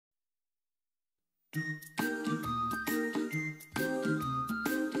You're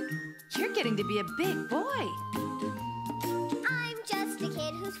getting to be a big boy. I'm just a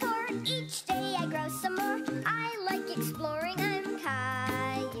kid who's 4. Each day I grow some more. I like exploring. I'm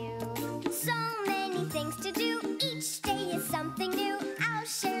Caillou. So many things to do. Each day is something new. I'll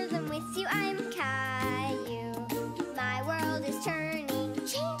share them with you. I'm Caillou. My world is turning,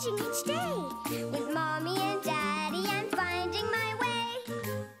 changing each day. With Mommy and Daddy, I'm finding my way.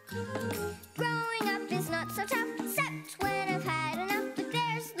 Growing up is not so tough, except when I've had enough. But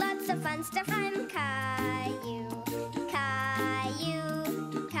there's lots of fun stuff. I'm Caillou.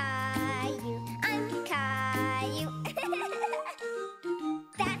 Caillou, Caillou, I'm Caillou.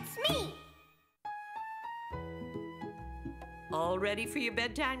 That's me. All ready for your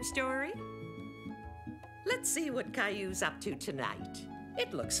bedtime story? Let's see what Caillou's up to tonight.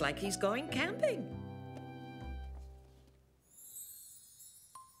 It looks like he's going camping.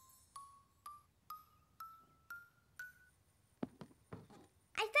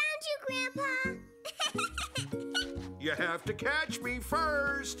 I found you, Grandpa. You have to catch me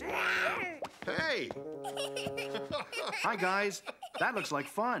first. Hey! Hi, guys. That looks like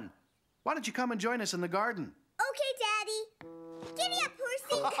fun. Why don't you come and join us in the garden? Okay, Daddy. Giddy up,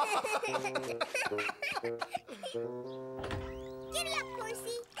 horsey. Giddy up,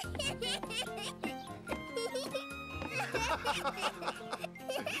 horsey.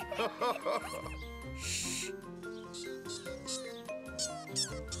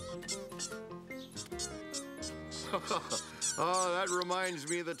 Oh, that reminds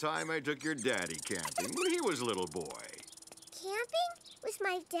me of the time I took your daddy camping when he was a little boy. Camping? With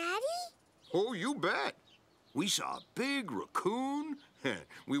my daddy? Oh, you bet. We saw a big raccoon.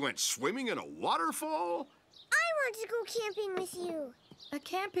 We went swimming in a waterfall. I want to go camping with you. A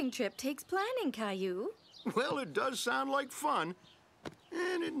camping trip takes planning, Caillou. Well, it does sound like fun,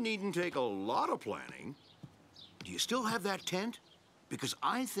 and it needn't take a lot of planning. Do you still have that tent? Because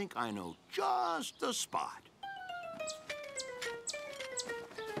I think I know just the spot.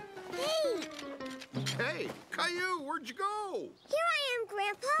 Hey! Hey, Caillou, where'd you go? Here I am,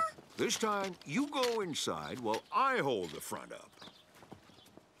 Grandpa. This time, you go inside while I hold the front up.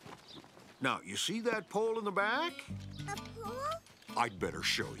 Now, you see that pole in the back? A pool? I'd better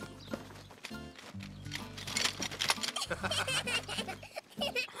show you.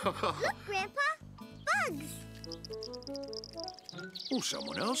 Look, Grandpa. Bugs. Oh,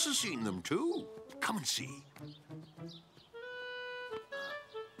 someone else has seen them, too. Come and see.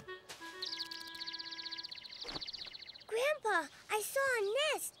 Grandpa, I saw a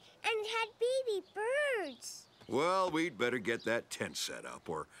nest, and it had baby birds. Well, we'd better get that tent set up,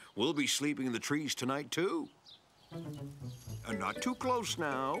 or we'll be sleeping in the trees tonight, too. And not too close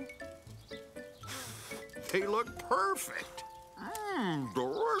now. They look perfect.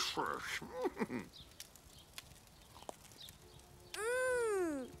 Delicious.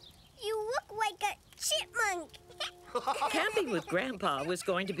 You look like a chipmunk. Camping with Grandpa was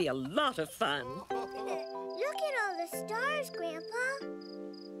going to be a lot of fun. Look at all the stars, Grandpa.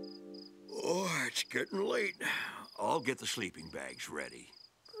 Oh, it's getting late. I'll get the sleeping bags ready.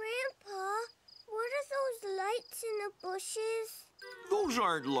 Grandpa, what are those lights in the bushes? Those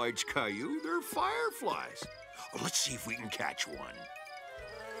aren't lights, Caillou. They're fireflies. Oh, let's see if we can catch one.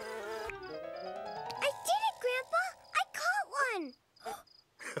 I did it, Grandpa. I caught one.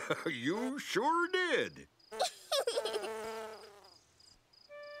 You sure did.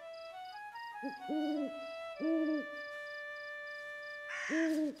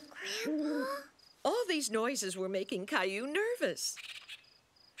 Grandpa? All these noises were making Caillou nervous.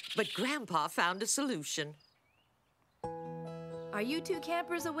 But Grandpa found a solution. Are you two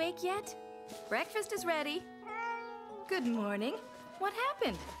campers awake yet? Breakfast is ready. Good morning. What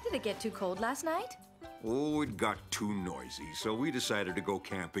happened? Did it get too cold last night? Oh, it got too noisy, so we decided to go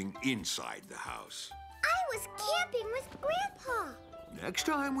camping inside the house. I was camping with Grandpa. Next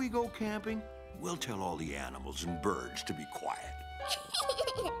time we go camping, we'll tell all the animals and birds to be quiet.